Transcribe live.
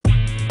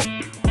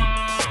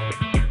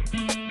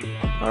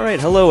All right,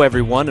 hello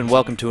everyone, and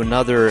welcome to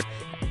another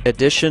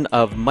edition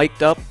of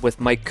Mic'd Up with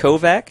Mike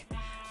Kovak.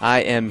 I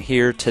am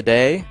here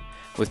today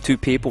with two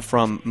people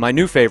from my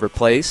new favorite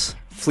place,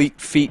 Fleet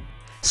Feet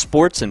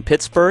Sports in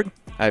Pittsburgh.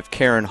 I have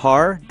Karen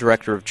Harr,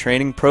 Director of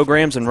Training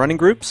Programs and Running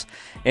Groups,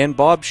 and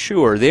Bob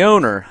Shooer, the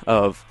owner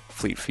of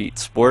Fleet Feet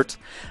Sports.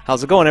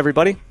 How's it going,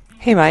 everybody?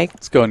 Hey, Mike.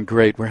 It's going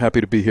great. We're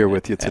happy to be here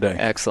with you today.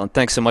 Excellent.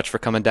 Thanks so much for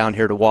coming down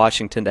here to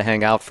Washington to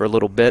hang out for a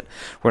little bit.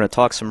 We're going to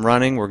talk some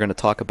running. We're going to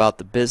talk about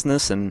the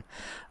business and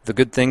the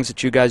good things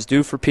that you guys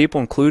do for people,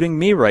 including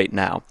me right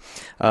now.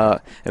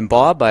 And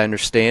Bob, I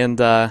understand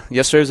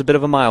yesterday was a bit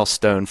of a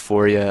milestone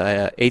for you.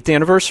 8th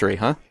anniversary,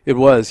 huh? It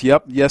was,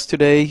 yep.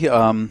 Yesterday,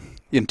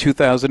 in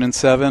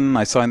 2007,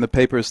 I signed the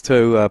papers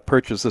to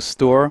purchase a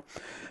store.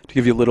 To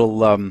give you a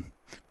little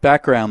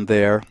background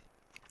there,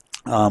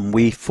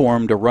 we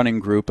formed a running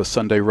group, a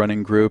Sunday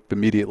running group,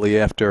 immediately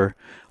after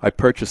I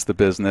purchased the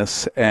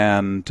business,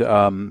 and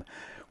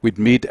we'd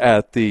meet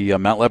at the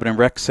Mount Lebanon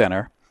Rec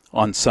Center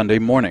on Sunday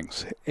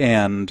mornings.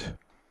 And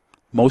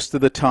most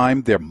of the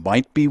time, there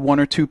might be one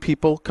or two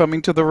people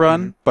coming to the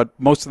run, but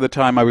most of the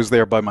time I was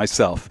there by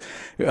myself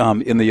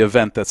in the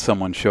event that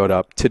someone showed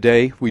up.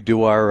 Today, we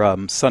do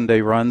our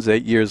Sunday runs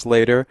 8 years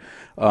later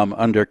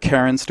under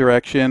Karen's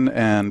direction,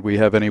 and we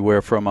have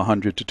anywhere from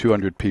 100 to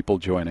 200 people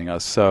joining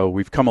us. So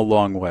we've come a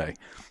long way.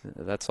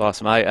 That's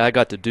awesome. I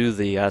got to do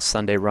the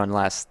Sunday run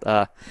this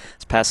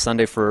past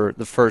Sunday for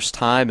the first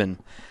time, and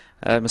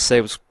I must say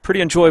it was a pretty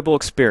enjoyable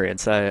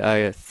experience.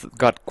 I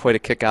got quite a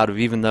kick out of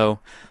it, even though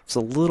it was a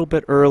little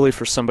bit early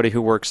for somebody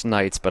who works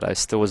nights, but I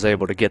still was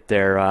able to get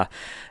there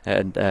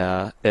and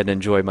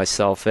enjoy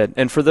myself.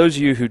 And for those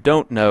of you who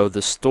don't know,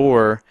 the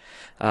store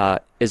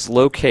is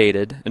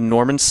located in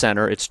Norman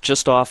Center. It's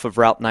just off of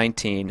Route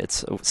 19.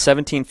 It's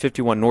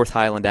 1751 North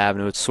Highland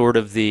Avenue. It's sort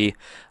of the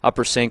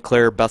Upper St.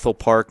 Clair, Bethel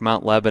Park,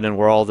 Mount Lebanon,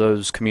 where all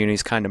those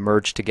communities kind of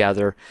merge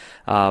together.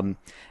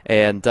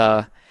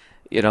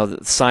 You know,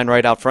 the sign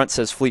right out front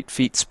says Fleet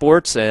Feet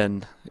Sports,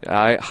 and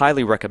I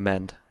highly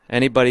recommend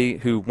anybody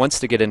who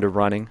wants to get into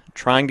running,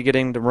 trying to get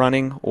into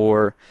running,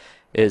 or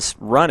is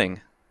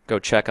running, go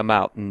check them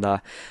out. And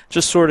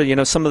just sort of, you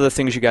know, some of the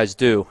things you guys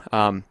do.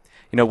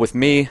 You know, with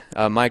me,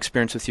 my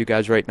experience with you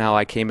guys right now,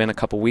 I came in a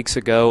couple weeks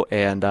ago,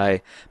 and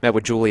I met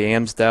with Julie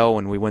Amsdell,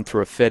 and we went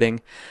through a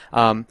fitting.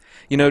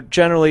 You know,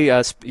 generally,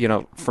 you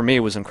know, for me, it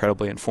was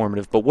incredibly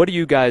informative. But what do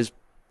you guys,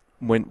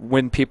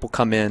 when people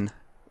come in,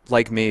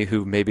 like me,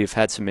 who maybe have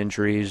had some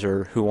injuries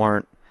or who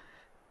aren't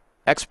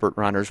expert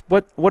runners,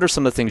 what are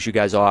some of the things you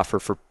guys offer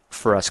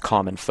for us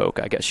common folk,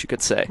 I guess you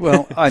could say?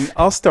 Well,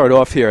 I'll start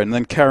off here, and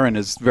then Karen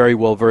is very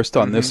well versed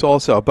on this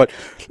also. But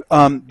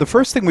the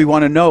first thing we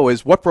want to know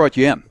is what brought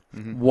you in?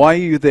 Why are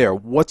you there?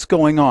 What's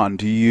going on?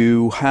 Do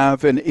you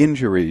have an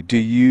injury? Do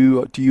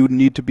you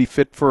need to be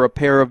fit for a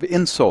pair of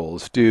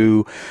insoles?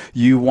 Do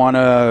you want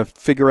to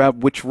figure out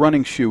which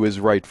running shoe is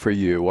right for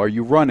you? Are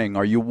you running?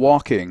 Are you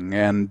walking?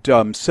 And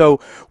so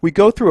we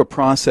go through a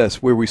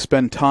process where we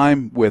spend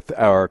time with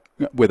our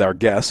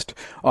guest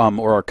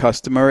or our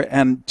customer,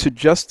 and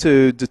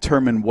to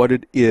determine what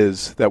it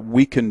is that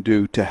we can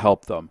do to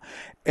help them.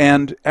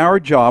 And our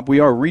job, we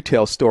are a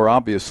retail store,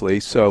 obviously,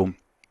 so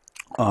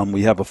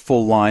we have a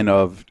full line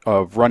of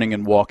running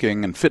and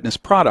walking and fitness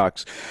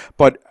products,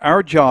 but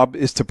our job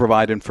is to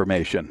provide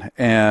information,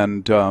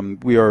 and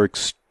we are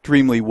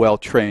extremely well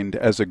trained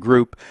as a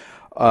group,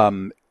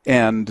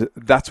 and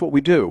that's what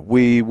we do.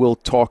 We will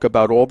talk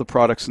about all the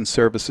products and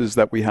services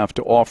that we have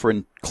to offer,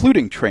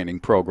 including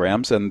training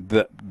programs, and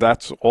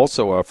that's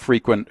also a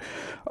frequent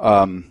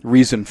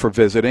reason for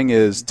visiting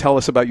is tell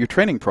us about your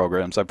training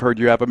programs. I've heard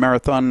you have a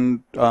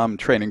marathon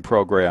training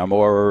program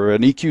or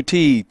an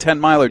EQT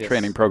 10-miler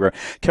training program.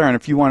 Karen,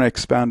 if you want to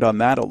expound on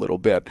that a little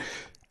bit.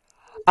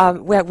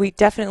 Well, we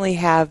definitely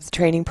have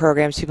training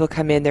programs. People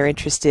come in, they're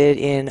interested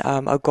in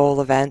a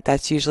goal event.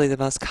 That's usually the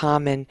most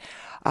common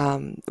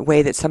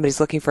way that somebody's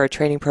looking for a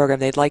training program.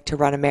 They'd like to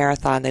run a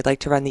marathon, they'd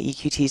like to run the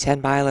EQT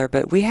 10-miler,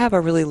 but we have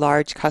a really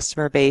large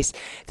customer base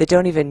that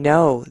don't even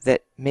know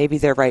that maybe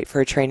they're right for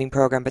a training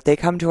program, but they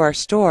come to our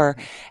store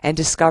and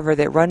discover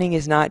that running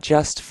is not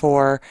just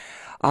for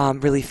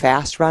really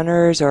fast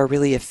runners or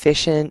really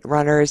efficient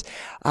runners.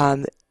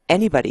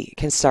 Anybody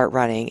can start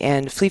running,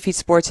 and Fleet Feet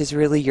Sports is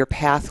really your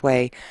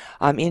pathway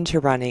into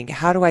running.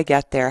 How do I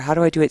get there? How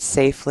do I do it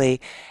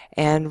safely?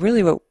 And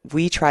really what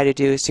we try to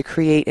do is to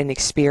create an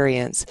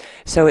experience.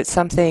 So it's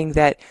something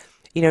that,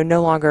 you know,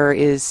 no longer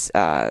is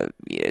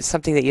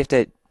something that you have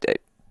to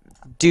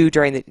do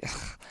during the...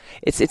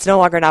 It's no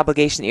longer an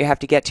obligation that you have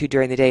to get to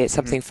during the day. It's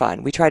something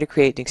fun. We try to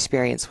create an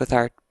experience with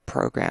our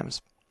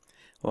programs.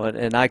 Well,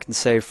 and I can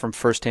say from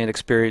firsthand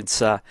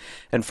experience,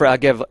 I'll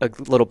give a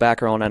little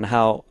background on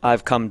how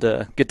I've come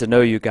to get to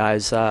know you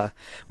guys.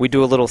 We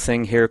do a little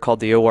thing here called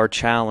the OR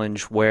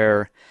Challenge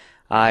where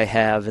I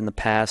have in the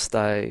past.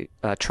 I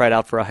tried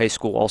out for a high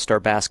school all-star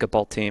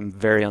basketball team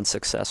very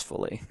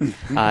unsuccessfully.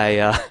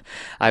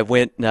 I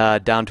went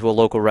down to a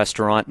local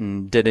restaurant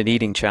and did an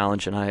eating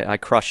challenge, and I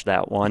crushed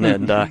that one.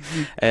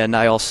 And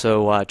I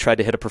also tried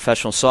to hit a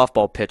professional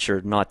softball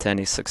pitcher, not to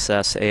any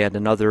success. And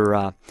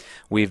another,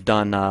 we've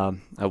done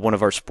one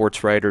of our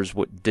sports writers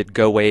did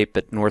Go Ape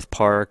at North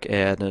Park,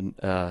 and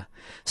a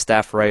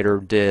staff writer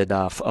did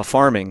a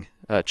farming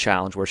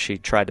challenge where she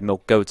tried to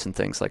milk goats and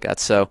things like that.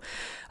 So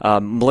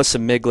Melissa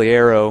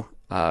Migliero,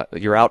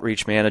 your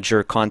outreach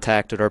manager,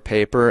 contacted our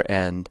paper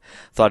and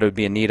thought it would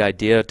be a neat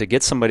idea to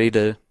get somebody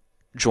to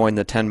join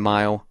the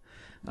 10-mile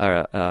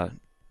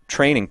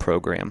training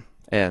program.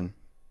 And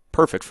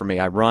perfect for me.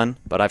 I run,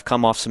 but I've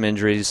come off some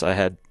injuries. I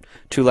had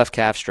 2 left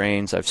calf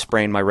strains. I've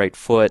sprained my right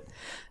foot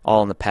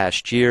all in the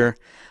past year.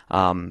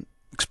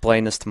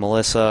 Explained this to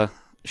Melissa.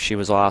 She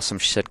was awesome.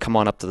 She said, come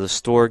on up to the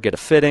store, get a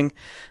fitting.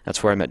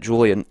 That's where I met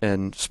Julie.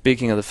 And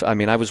speaking of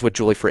I was with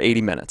Julie for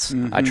 80 minutes.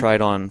 Mm-hmm. I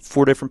tried on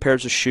 4 different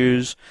pairs of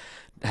shoes,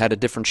 had a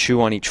different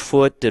shoe on each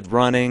foot, did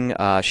running.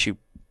 She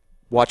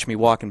watched me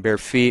walk in bare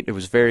feet. It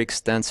was very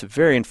extensive,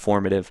 very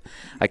informative.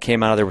 I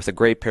came out of there with a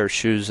great pair of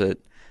shoes that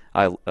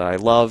I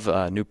love,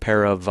 a new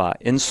pair of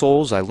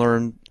insoles. I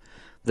learned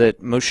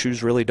that most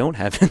shoes really don't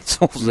have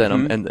insoles in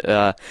them,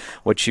 and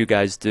what you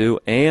guys do,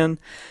 and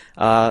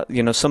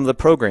some of the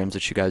programs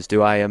that you guys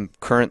do. I am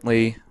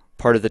currently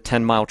part of the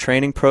 10-mile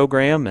training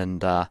program,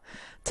 and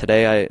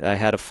today I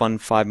had a fun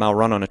 5-mile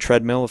run on a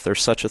treadmill, if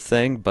there's such a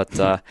thing.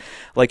 But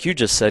like you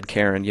just said,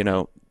 Karen,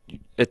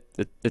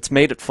 it's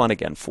made it fun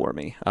again for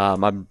me.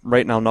 I'm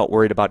right now not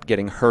worried about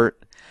getting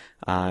hurt.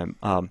 One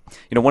of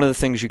the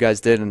things you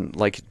guys did, and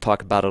like to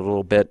talk about it a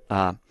little bit,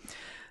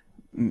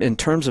 in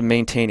terms of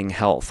maintaining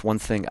health, one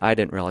thing I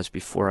didn't realize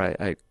before,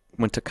 I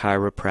went to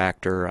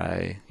chiropractor.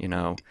 I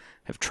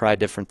have tried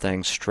different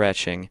things,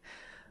 stretching.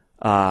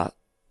 The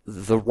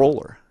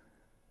roller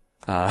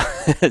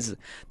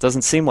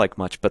doesn't seem like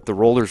much, but the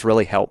rollers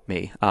really help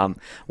me.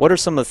 What are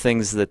some of the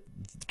things that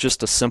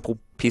just a simple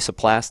piece of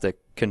plastic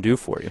can do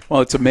for you? Well,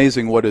 it's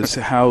amazing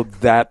how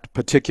that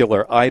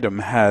particular item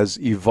has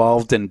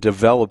evolved and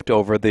developed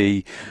over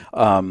the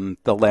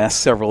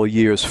last several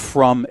years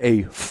from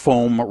a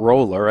foam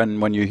roller.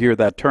 And when you hear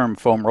that term,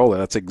 foam roller,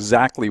 that's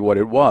exactly what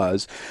it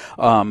was.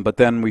 But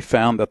then we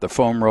found that the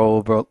foam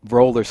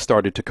roller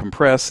started to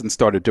compress and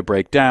started to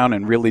break down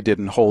and really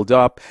didn't hold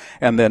up.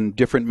 And then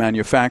different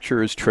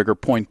manufacturers, Trigger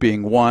Point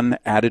being one,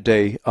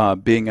 Adiday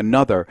being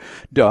another,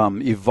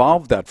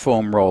 evolved that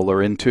foam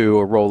roller into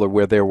a roller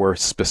where there were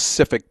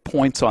specific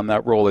points on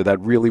that roller that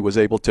really was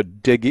able to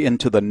dig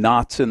into the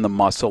knots in the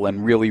muscle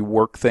and really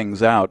work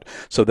things out,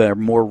 so they're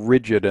more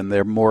rigid and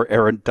they're more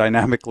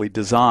aerodynamically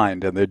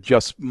designed, and they're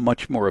just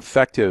much more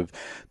effective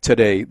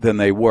today than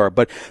they were.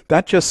 But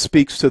that just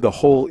speaks to the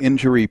whole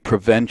injury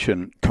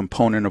prevention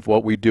component of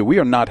what we do. We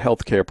are not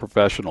healthcare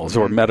professionals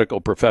or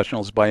medical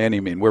professionals by any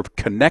means. We're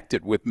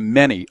connected with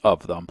many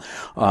of them,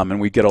 and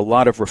we get a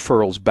lot of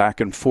referrals back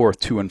and forth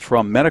to and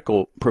from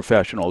medical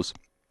professionals.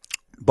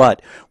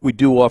 But we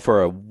do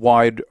offer a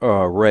wide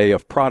array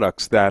of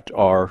products that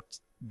are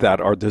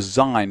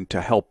designed to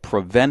help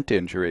prevent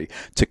injury,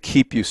 to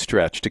keep you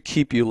stretched, to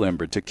keep you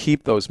limber, to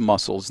keep those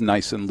muscles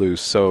nice and loose,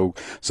 so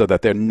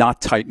that they're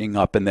not tightening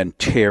up and then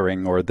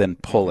tearing or then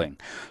pulling.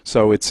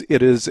 So it's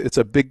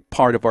a big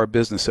part of our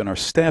business, and our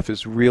staff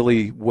is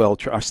really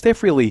our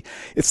staff really,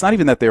 it's not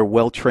even that they're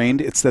well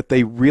trained, it's that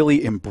they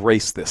really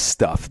embrace this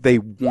stuff. They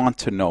want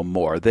to know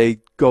more. They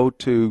go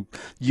to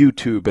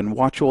YouTube and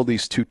watch all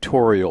these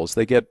tutorials.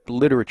 They get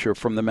literature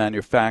from the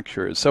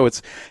manufacturers. So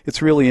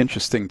it's really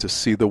interesting to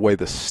see the way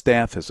the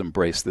staff has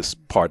embraced this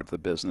part of the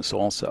business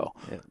also.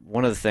 Yeah,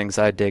 one of the things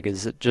I dig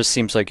is it just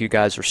seems like you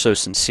guys are so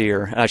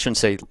sincere. I shouldn't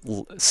say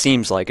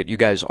seems like it. You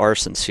guys are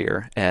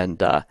sincere. And,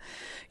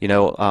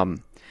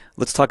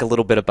 let's talk a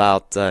little bit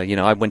about,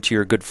 I went to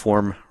your Good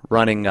Form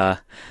running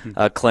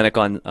clinic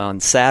on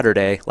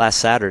Saturday, last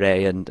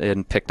Saturday,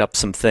 and picked up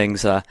some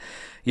things. Where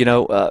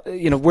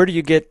do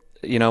you get,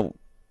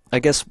 I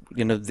guess,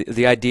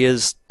 the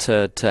ideas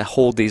to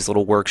hold these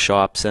little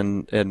workshops,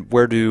 and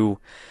where do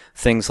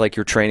things like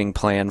your training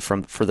plan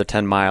for the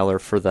 10 mile or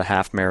for the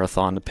half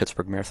marathon, the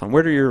Pittsburgh Marathon,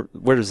 where do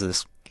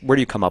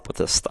you come up with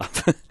this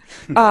stuff?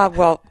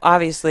 Well,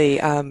 obviously,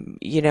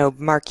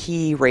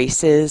 marquee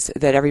races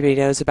that everybody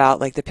knows about,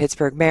 like the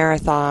Pittsburgh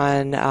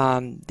Marathon,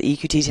 the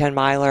EQT 10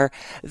 miler,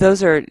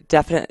 those are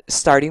definite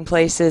starting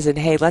places. And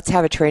hey, let's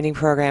have a training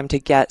program to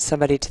get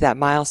somebody to that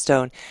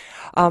milestone.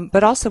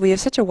 But also, we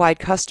have such a wide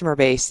customer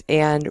base,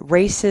 and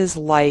races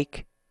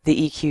like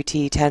the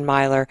EQT 10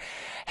 miler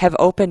have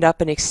opened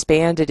up and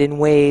expanded in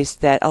ways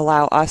that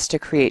allow us to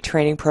create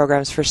training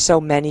programs for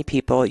so many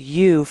people.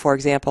 You, for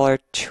example, are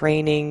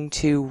training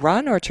to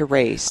run or to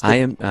race?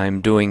 I'm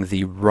doing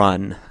the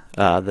run,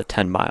 the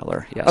 10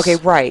 miler, yes. Okay,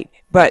 right.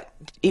 But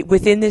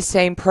within this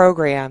same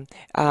program,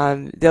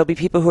 there'll be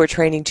people who are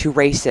training to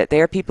race it.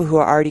 They are people who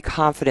are already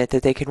confident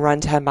that they can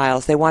run 10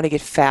 miles. They want to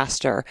get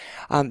faster.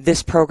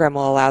 This program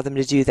will allow them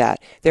to do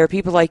that. There are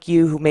people like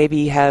you who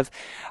maybe have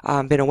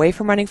been away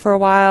from running for a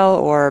while,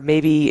 or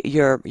maybe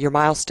your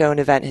milestone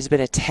event has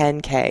been a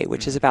 10K,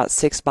 which is about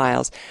 6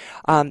 miles.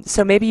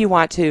 So maybe you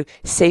want to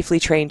safely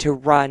train to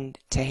run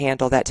to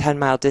handle that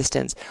 10-mile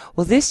distance.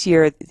 Well, this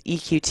year,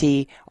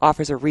 EQT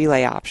offers a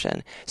relay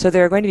option. So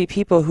there are going to be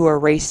people who are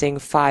racing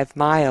 5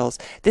 miles.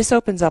 This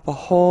opens up a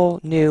whole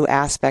new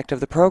aspect of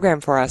the program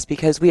for us,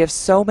 because we have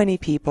so many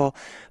people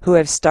who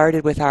have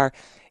started with our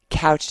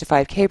Couch to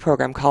 5K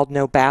program called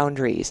No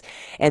Boundaries,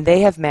 and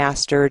they have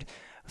mastered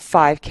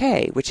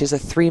 5K, which is a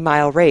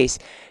 3-mile race.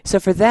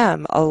 So for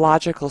them, a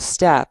logical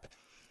step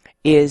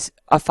is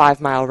a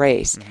 5-mile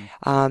race.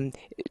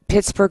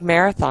 Pittsburgh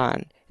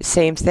Marathon,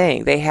 same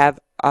thing. They have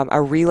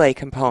a relay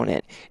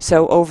component.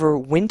 So over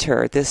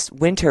this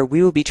winter,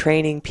 we will be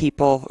training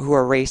people who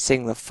are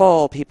racing the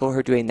full, people who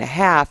are doing the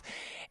half,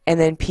 and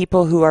then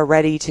people who are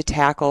ready to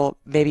tackle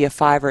maybe a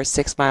 5 or a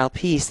 6 mile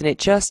piece. And it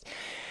just,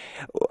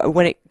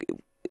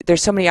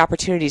 there's so many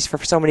opportunities for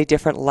so many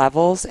different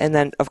levels. And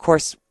then, of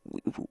course,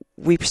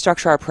 we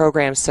structure our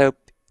programs so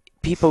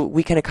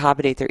we can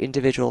accommodate their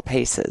individual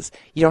paces.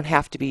 You don't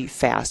have to be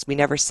fast. We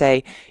never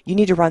say, you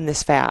need to run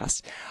this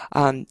fast.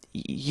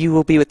 You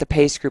will be with the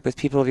pace group with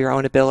people of your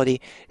own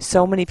ability.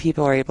 So many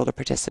people are able to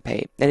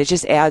participate. And it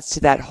just adds to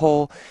that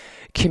whole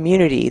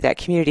community, that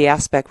community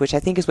aspect, which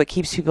I think is what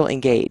keeps people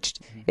engaged.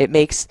 It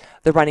makes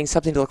the running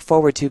something to look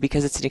forward to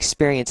because it's an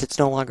experience. It's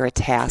no longer a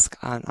task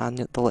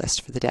on the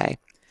list for the day.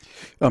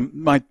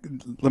 Mike,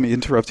 let me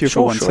interrupt you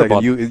for one second.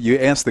 Bob. You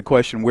asked the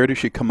question, where does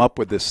she come up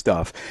with this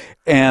stuff?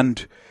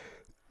 And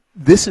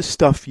this is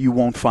stuff you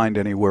won't find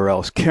anywhere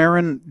else.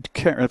 Karen,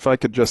 if I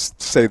could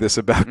just say this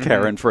about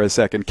Karen for a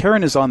second.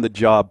 Karen is on the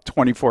job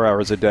 24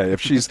 hours a day. If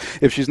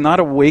she's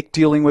not awake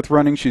dealing with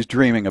running, she's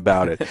dreaming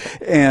about it.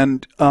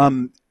 And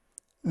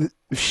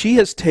she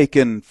has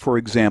taken, for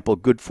example,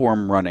 Good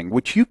Form Running,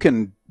 which you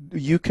can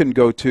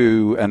go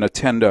to and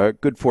attend a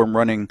Good Form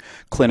Running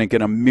clinic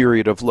in a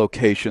myriad of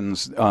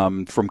locations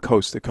from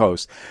coast to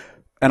coast.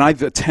 And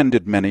I've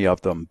attended many of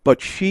them, but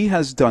she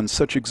has done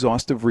such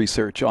exhaustive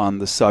research on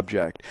the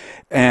subject,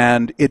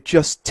 and it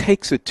just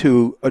takes it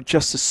to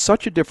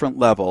such a different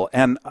level,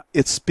 and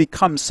it's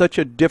become such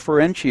a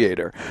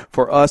differentiator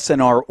for us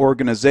and our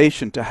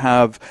organization to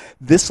have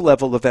this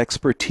level of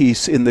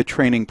expertise in the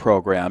training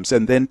programs,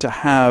 and then to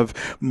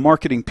have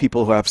marketing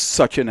people who have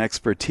such an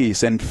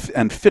expertise,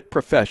 and fit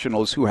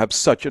professionals who have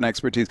such an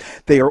expertise.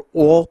 They are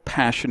all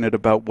passionate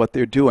about what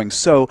they're doing.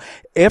 So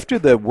after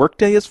the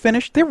workday is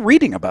finished, they're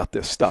reading about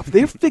this stuff.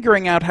 They're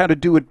figuring out how to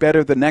do it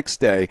better the next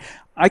day.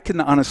 I can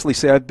honestly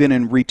say I've been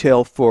in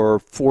retail for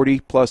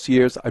 40 plus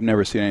years. I've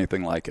never seen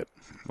anything like it.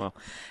 Well,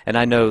 and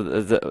I know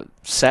the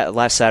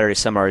last Saturday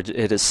summer,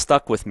 it has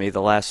stuck with me.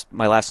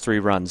 My last 3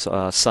 runs: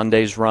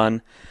 Sunday's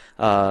run,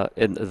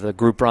 in the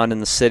group run in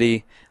the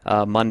city.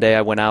 Monday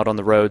I went out on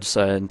the roads,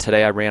 and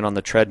today I ran on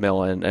the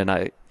treadmill.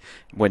 And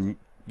when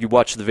you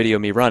watched the video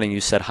of me running, you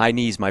said, "High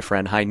knees, my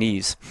friend, high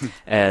knees,"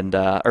 and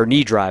or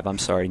knee drive. I'm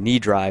sorry, knee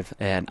drive.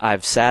 And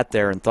I've sat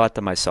there and thought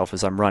to myself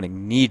as I'm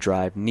running, knee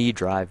drive, knee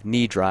drive,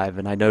 knee drive.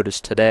 And I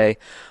noticed today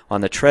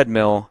on the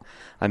treadmill,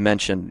 I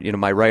mentioned,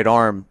 my right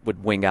arm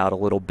would wing out a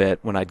little bit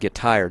when I'd get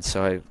tired,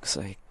 so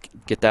I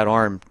get that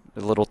arm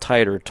a little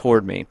tighter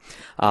toward me.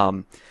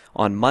 On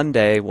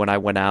Monday when I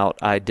went out,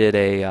 I did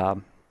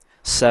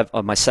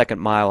my second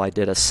mile. I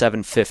did a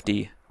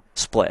 7:50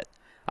 split.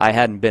 I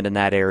hadn't been in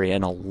that area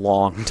in a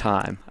long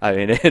time. I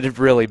mean, it had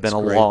really been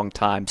That's a great. long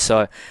time.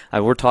 So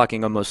we're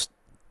talking almost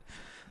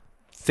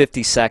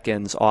 50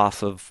 seconds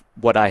off of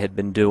what I had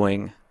been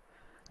doing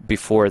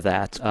before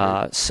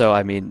that. So,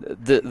 I mean,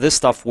 this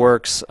stuff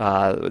works.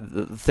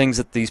 The things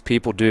that these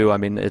people do, I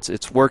mean,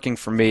 it's working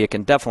for me. It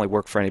can definitely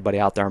work for anybody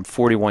out there. I'm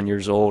 41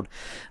 years old.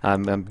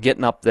 I'm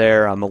getting up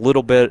there. I'm a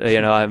little bit,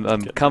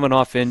 I'm coming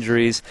off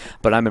injuries,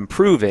 but I'm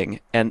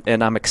improving, and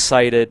I'm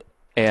excited.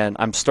 And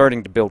I'm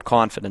starting to build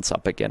confidence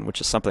up again,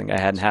 which is something I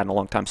hadn't had in a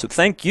long time. So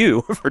thank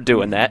you for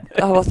doing that.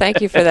 Oh, well,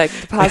 thank you for that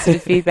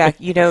positive feedback.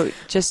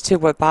 Just to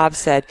what Bob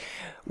said,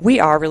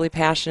 we are really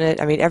passionate.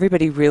 I mean,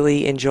 everybody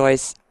really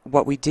enjoys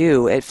what we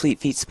do at Fleet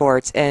Feet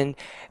Sports. And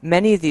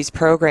many of these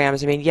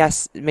programs, I mean,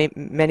 yes,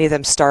 many of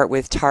them start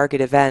with target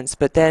events,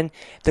 but then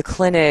the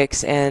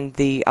clinics and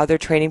the other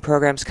training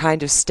programs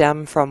kind of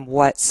stem from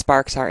what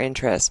sparks our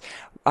interest.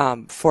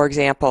 For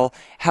example,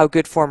 how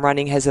Good Form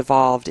Running has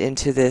evolved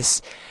into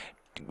this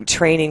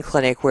training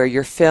clinic where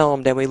you're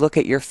filmed and we look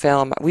at your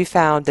film. We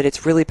found that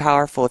it's really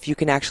powerful if you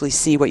can actually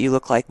see what you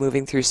look like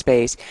moving through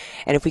space,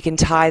 and if we can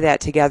tie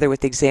that together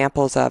with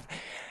examples of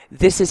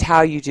this is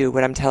how you do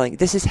what I'm telling you,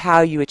 this is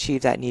how you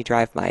achieve that knee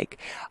drive, Mike,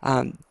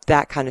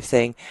 that kind of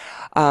thing.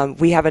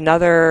 We have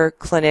another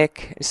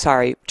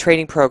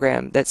training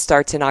program that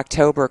starts in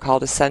October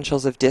called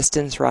Essentials of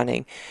Distance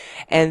Running,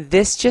 and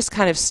this just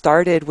kind of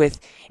started with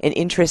an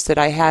interest that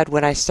I had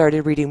when I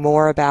started reading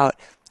more about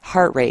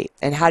heart rate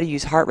and how to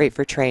use heart rate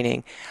for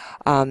training.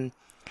 And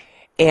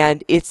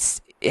And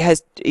it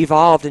has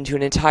evolved into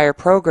an entire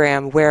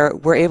program where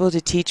we're able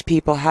to teach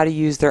people how to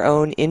use their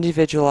own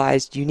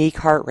individualized, unique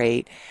heart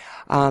rate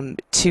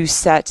to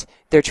set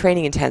their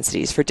training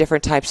intensities for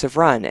different types of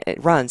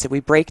runs. And we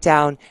break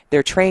down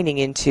their training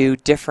into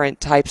different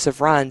types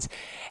of runs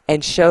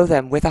and show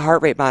them with a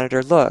heart rate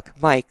monitor, look,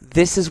 Mike,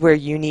 this is where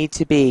you need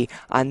to be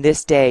on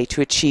this day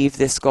to achieve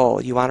this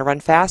goal. You want to run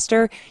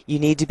faster? You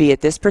need to be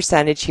at this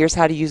percentage. Here's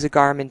how to use a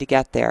Garmin to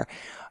get there.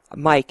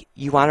 Mike,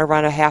 you want to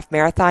run a half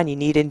marathon? You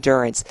need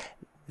endurance.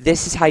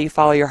 This is how you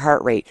follow your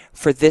heart rate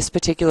for this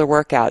particular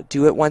workout.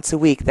 Do it once a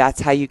week.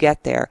 That's how you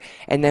get there.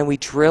 And then we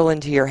drill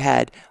into your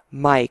head,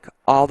 Mike,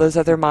 all those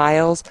other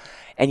miles,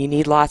 and you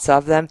need lots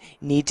of them,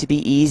 need to be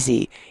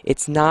easy.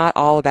 It's not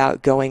all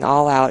about going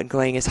all out and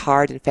going as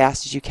hard and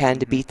fast as you can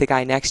to beat the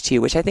guy next to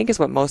you, which I think is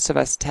what most of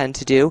us tend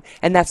to do,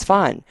 and that's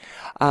fun.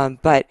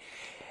 But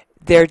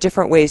there are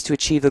different ways to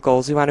achieve the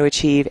goals we want to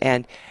achieve,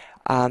 and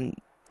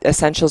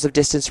Essentials of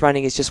Distance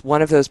Running is just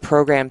one of those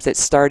programs that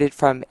started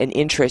from an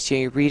interest.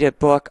 You read a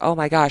book, oh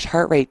my gosh,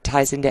 heart rate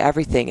ties into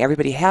everything.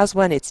 Everybody has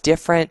one, it's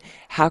different.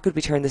 How could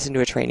we turn this into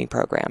a training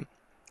program?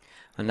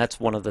 And that's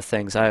one of the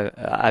things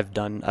I've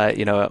done.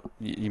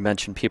 You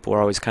mentioned people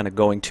are always kind of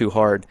going too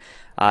hard.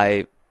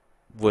 I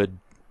would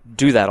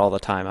do that all the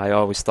time. I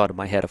always thought in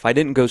my head, if I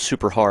didn't go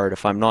super hard,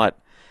 if I'm not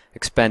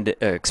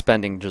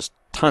expending just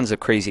tons of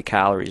crazy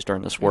calories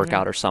during this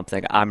workout or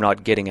something, I'm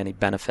not getting any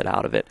benefit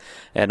out of it.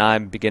 And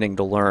I'm beginning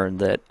to learn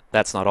that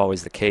that's not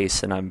always the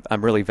case, and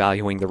I'm really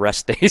valuing the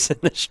rest days in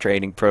this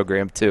training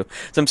program too.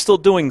 So I'm still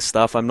doing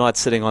stuff. I'm not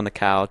sitting on the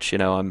couch.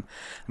 I'm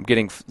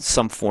getting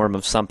some form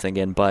of something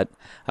in, but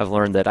I've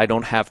learned that I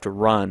don't have to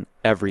run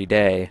every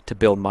day to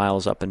build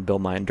miles up and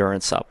build my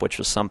endurance up, which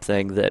was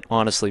something that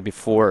honestly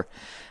before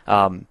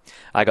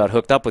I got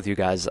hooked up with you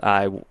guys,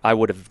 I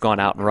would have gone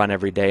out and run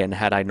every day, and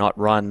had I not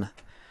run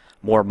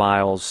more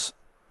miles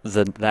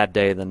that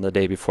day than the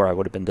day before, I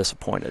would have been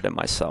disappointed in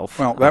myself.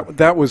 Well,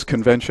 that was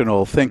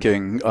conventional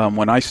thinking.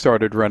 When I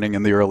started running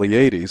in the early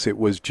 80s, it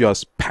was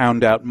just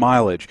pound out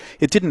mileage.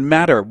 It didn't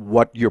matter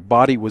what your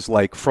body was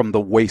like from the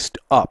waist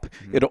up.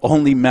 It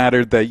only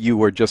mattered that you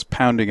were just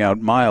pounding out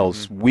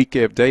miles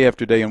day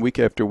after day and week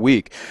after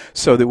week.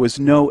 So there was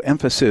no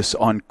emphasis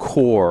on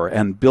core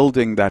and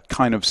building that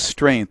kind of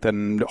strength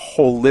and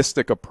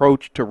holistic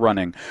approach to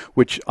running,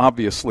 which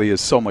obviously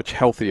is so much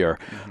healthier.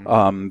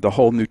 The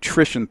whole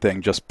nutrition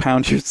thing, just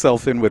pound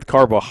yourself in with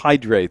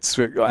carbohydrates,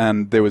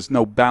 and there was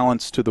no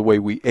balance to the way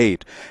we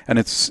ate. And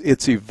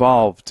it's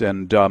evolved,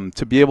 and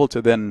to be able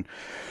to then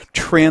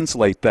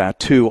translate that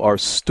to our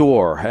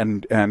store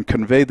and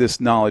convey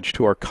this knowledge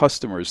to our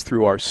customers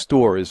through our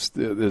store is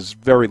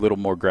very little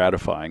more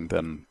gratifying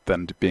than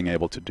being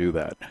able to do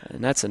that.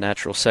 And that's a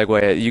natural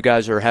segue. You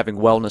guys are having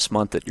Wellness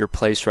Month at your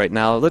place right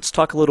now. Let's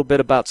talk a little bit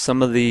about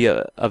some of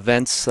the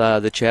events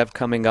that you have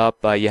coming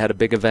up. You had a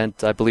big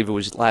event, I believe it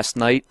was last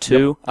night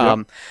too.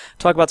 Yep.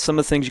 Talk about some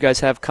of the things you guys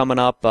have coming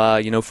up,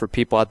 for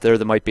people out there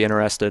that might be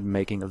interested in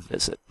making a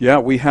visit. Yeah,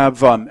 we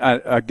have,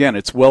 again,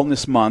 it's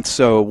Wellness Month,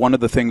 so one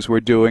of the things we're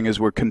doing is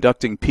we're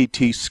conducting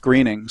PT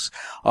screenings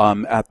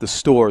at the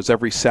stores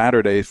every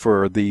Saturday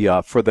for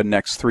the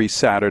next 3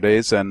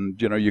 Saturdays, and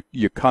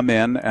you come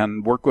in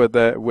and work with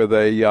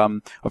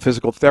a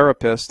physical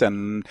therapist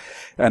and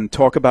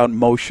talk about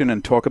motion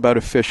and talk about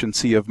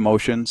efficiency of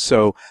motion.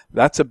 So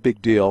that's a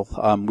big deal.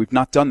 We've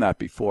not done that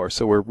before,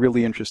 so we're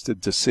really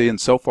interested to see, and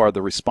so far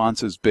the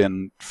response has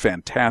been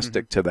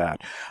fantastic to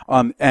that.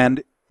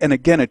 And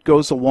again, it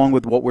goes along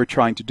with what we're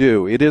trying to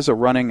do. It is a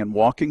running and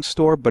walking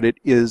store, but it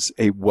is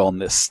a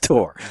wellness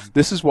store.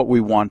 This is what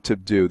we want to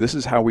do. This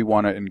is how we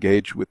want to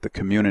engage with the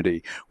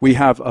community. We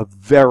have a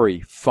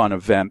very fun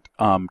event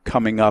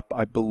coming up,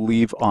 I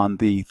believe, on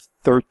the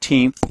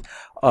 13th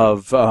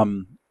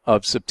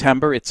of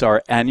September. It's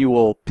our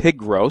annual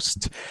pig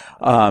roast.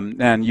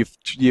 And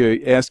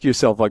you ask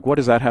yourself, like, what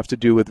does that have to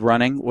do with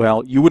running?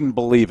 Well, you wouldn't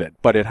believe it,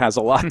 but it has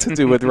a lot to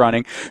do with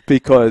running,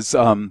 because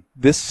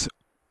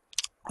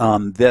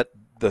that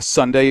the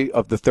Sunday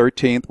of the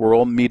 13th, we're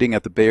all meeting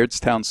at the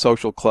Bairdstown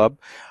Social Club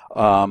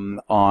on,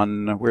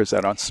 where is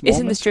that, on Smallman It's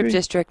in the Strip Street?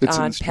 District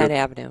on Penn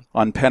Avenue.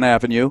 On Penn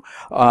Avenue.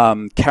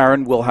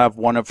 Karen will have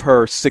one of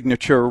her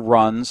signature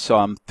runs,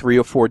 3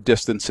 or 4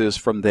 distances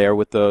from there,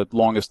 with the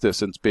longest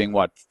distance being,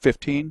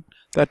 15?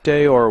 That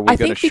day, or are we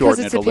going to shorten it a little? I think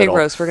because it's a pig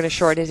roast, we're going to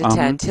shorten it to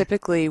 10.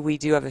 Typically, we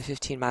do have a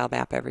 15-mile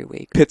map every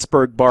week.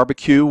 Pittsburgh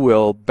Barbecue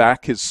will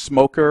back his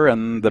smoker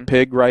and the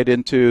pig right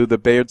into the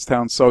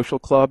Bairdstown Social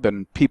Club,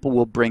 and people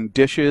will bring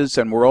dishes,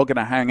 and we're all going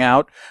to hang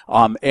out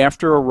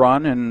after a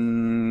run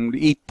and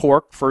eat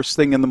pork first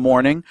thing in the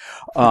morning.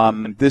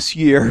 This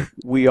year,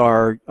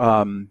 we're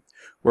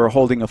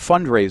holding a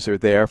fundraiser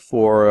there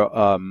for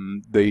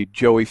the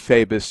Joey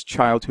Fabus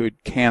Childhood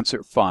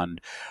Cancer Fund.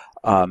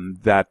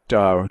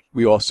 That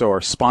we also are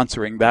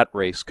sponsoring that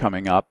race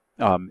coming up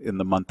in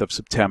the month of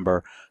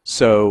September.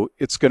 So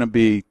it's going to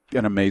be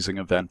an amazing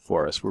event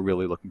for us. We're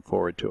really looking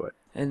forward to it.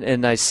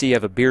 And I see you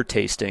have a beer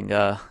tasting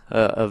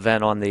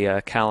event on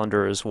the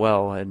calendar as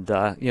well. And,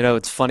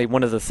 it's funny,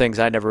 one of the things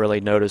I never really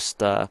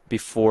noticed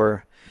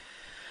before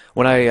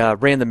when I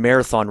ran the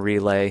marathon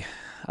relay,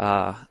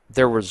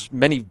 there was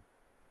many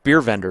beer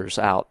vendors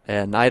out,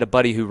 and I had a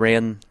buddy who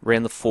ran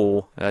the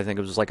full. I think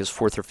it was like his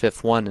fourth or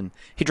fifth one, and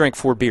he drank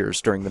 4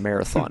 beers during the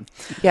marathon.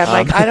 Yeah,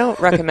 Mike, I don't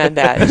recommend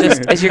that.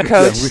 Just as your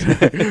coach,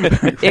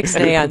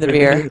 ixnay on the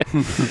beer.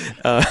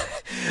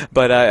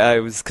 But I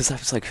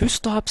was like, who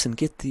stops and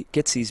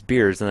gets these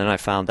beers? And then I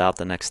found out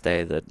the next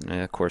day that,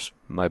 of course,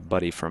 my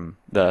buddy from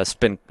the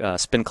spin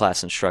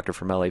class instructor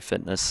from LA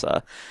Fitness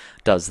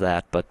does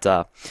that. But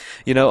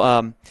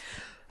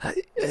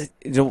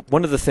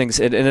one of the things,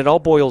 and it all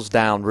boils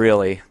down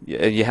really.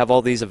 You have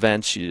all these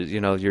events.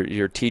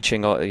 You're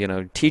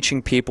teaching,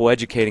 teaching people,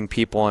 educating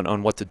people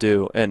on what to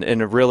do,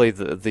 and really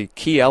the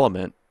key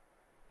element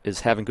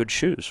is having good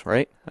shoes,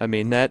 right? I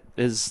mean, that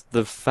is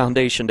the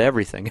foundation to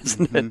everything,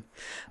 isn't it?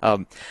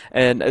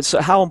 And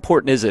so, how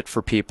important is it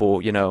for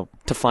people,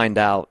 to find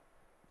out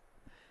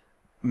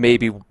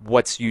maybe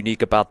what's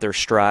unique about their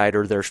stride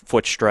or their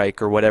foot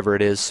strike or whatever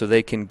it is, so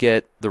they can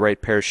get the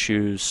right pair of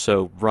shoes,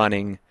 so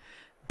running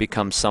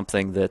becomes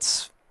something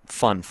that's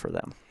fun for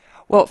them?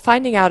 Well,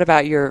 finding out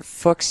about your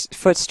foot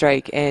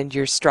strike and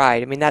your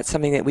stride, I mean, that's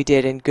something that we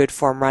did in Good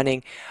Form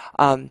Running.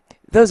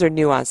 Those are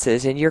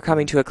nuances, and you're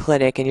coming to a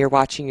clinic and you're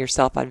watching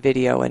yourself on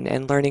video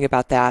and learning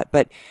about that.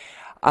 But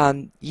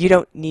you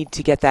don't need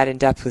to get that in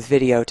depth with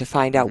video to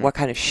find out what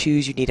kind of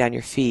shoes you need on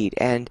your feet.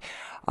 And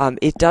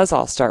it does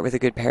all start with a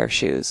good pair of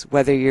shoes,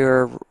 whether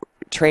you're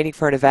training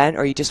for an event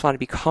or you just want to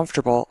be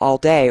comfortable all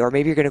day, or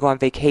maybe you're going to go on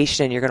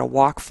vacation and you're going to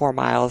walk 4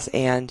 miles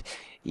and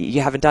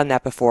you haven't done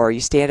that before.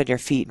 You stand on your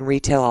feet in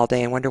retail all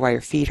day and wonder why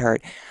your feet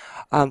hurt.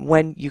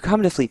 When you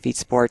come to Fleet Feet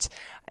Sports,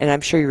 and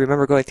I'm sure you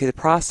remember going through the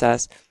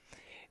process,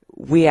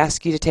 we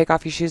ask you to take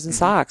off your shoes and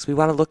socks. We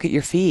want to look at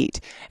your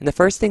feet. And the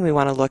first thing we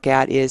want to look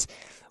at is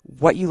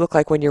what you look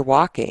like when you're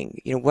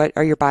walking. What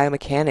are your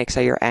biomechanics?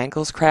 Are your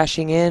ankles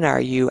crashing in? Are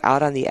you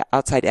out on the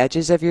outside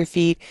edges of your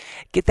feet?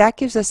 That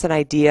gives us an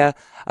idea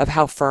of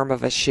how firm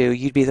of a shoe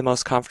you'd be the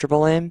most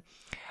comfortable in.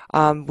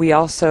 We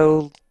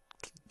also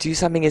do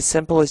something as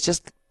simple as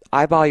just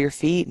eyeball your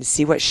feet and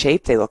see what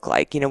shape they look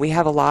like. We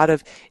have a lot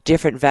of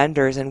different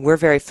vendors, and we're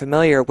very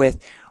familiar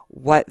with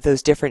what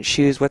those different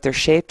shoes, what they're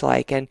shaped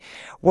like. And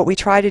what we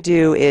try to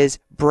do is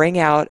bring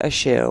out a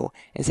shoe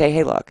and say,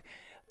 hey, look,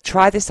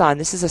 try this on.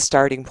 This is a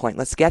starting point.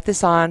 Let's get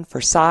this on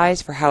for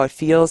size, for how it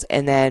feels,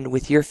 and then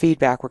with your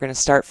feedback, we're going to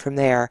start from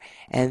there.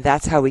 And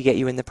that's how we get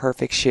you in the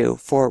perfect shoe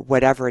for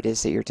whatever it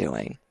is that you're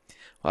doing.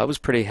 Well, I was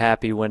pretty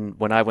happy when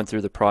I went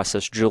through the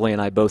process. Julie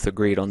and I both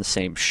agreed on the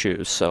same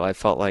shoes, so I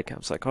felt like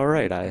all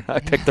right, I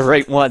picked the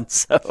right one.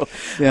 So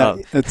yeah,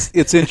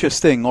 it's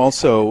interesting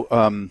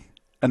also.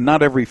 And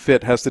not every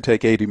fit has to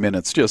take 80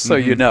 minutes, just so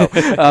you know.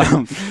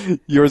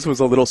 Yours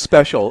was a little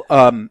special.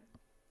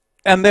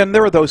 And then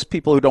there are those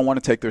people who don't want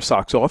to take their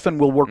socks off, and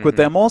we'll work with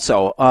them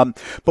also.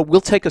 But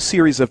we'll take a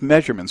series of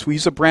measurements. We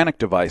use a Brannock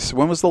device.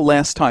 When was the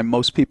last time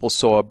most people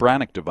saw a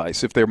Brannock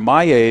device? If they're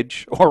my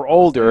age or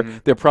older,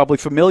 they're probably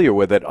familiar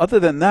with it. Other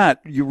than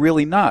that, you're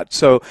really not.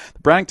 So the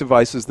Brannock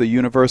device is the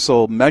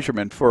universal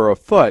measurement for a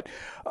foot.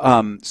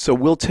 So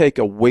we'll take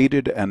a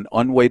weighted and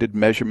unweighted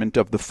measurement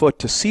of the foot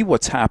to see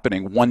what's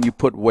happening when you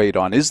put weight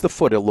on. Is the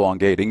foot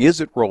elongating?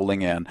 Is it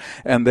rolling in?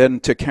 And then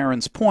to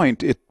Karen's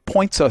point, it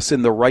points us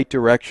in the right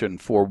direction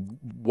for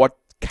what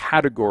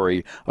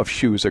category of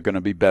shoes are going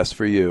to be best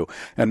for you.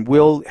 And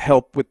we'll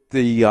help with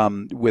the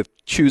with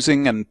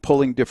choosing and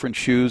pulling different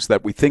shoes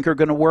that we think are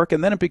going to work,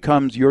 and then it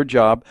becomes your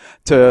job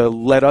to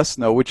let us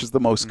know which is the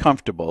most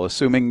comfortable.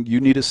 Assuming you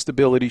need a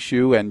stability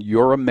shoe and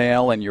you're a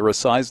male and you're a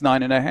size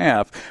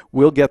 9.5,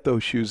 we'll get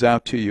those shoes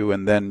out to you,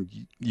 and then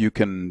you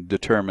can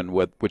determine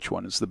which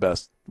one is the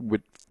best,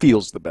 which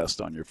feels the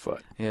best on your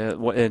foot. Yeah,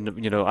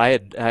 and I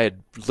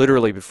had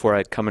literally, before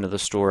I'd come into the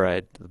store, I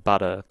had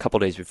about a couple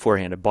days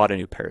beforehand, I bought a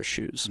new pair of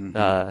shoes,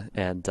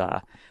 and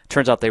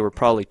turns out they were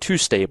probably too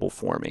stable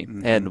for me.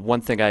 And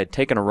one thing, I had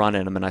taken a run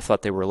in them, and I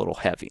thought they were a little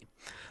heavy,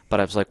 but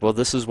I was like, well,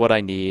 this is what I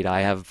need.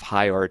 I have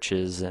high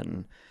arches,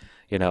 and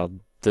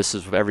this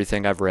is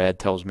everything I've read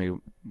tells me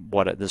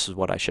this is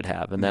what I should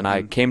have. And then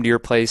I came to your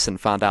place and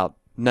found out,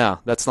 no,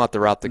 that's not the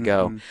route to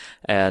go.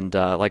 And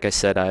like I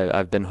said,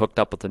 I've been hooked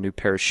up with a new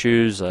pair of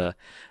shoes, a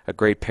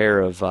great pair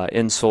of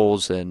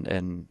insoles,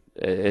 and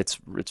it's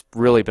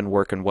really been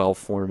working well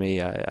for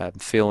me. I'm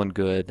feeling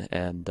good,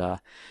 and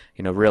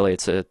really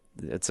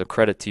it's a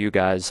credit to you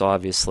guys.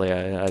 Obviously,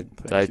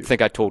 I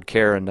think I told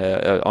Karen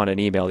on an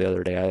email the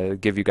other day, I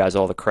give you guys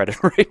all the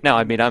credit right now.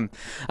 I mean, I'm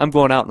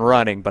going out and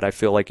running, but I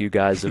feel like you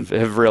guys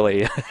have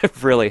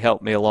really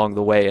helped me along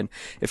the way. And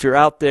if you're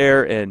out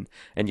there and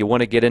you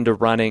want to get into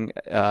running,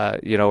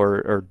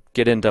 or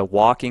get into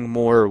walking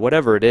more, or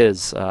whatever it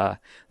is,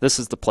 this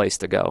is the place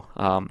to go.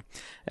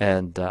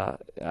 And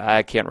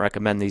I can't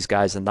recommend these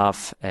guys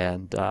enough.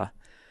 And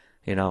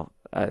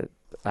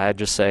I'd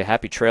just say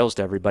happy trails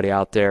to everybody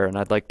out there, and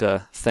I'd like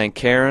to thank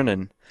Karen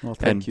and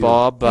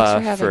Bob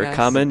for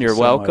coming. You're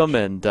welcome,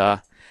 and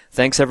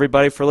thanks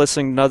everybody for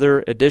listening to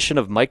another edition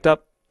of Mic'd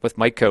Up with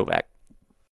Mike Kovak.